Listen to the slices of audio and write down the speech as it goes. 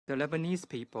The Lebanese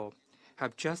people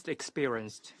have just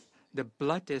experienced the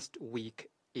bloodiest week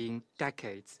in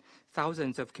decades.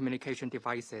 Thousands of communication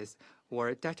devices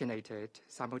were detonated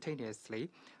simultaneously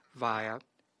via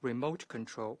remote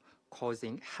control,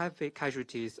 causing heavy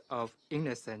casualties of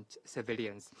innocent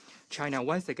civilians. China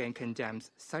once again condemns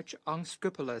such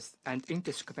unscrupulous and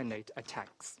indiscriminate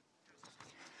attacks.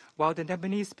 While the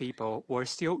Lebanese people were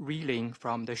still reeling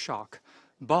from the shock,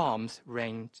 bombs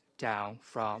rained down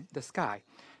from the sky.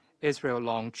 Israel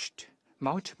launched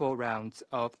multiple rounds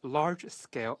of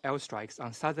large-scale airstrikes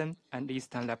on southern and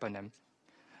eastern Lebanon,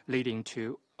 leading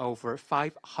to over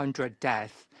 500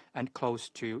 deaths and close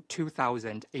to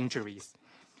 2,000 injuries.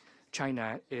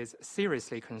 China is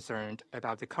seriously concerned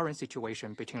about the current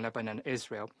situation between Lebanon and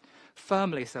Israel,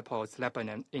 firmly supports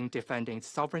Lebanon in defending its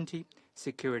sovereignty,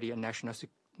 security, and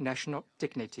national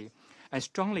dignity, and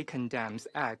strongly condemns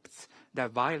acts that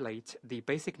violate the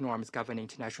basic norms governing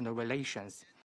international relations.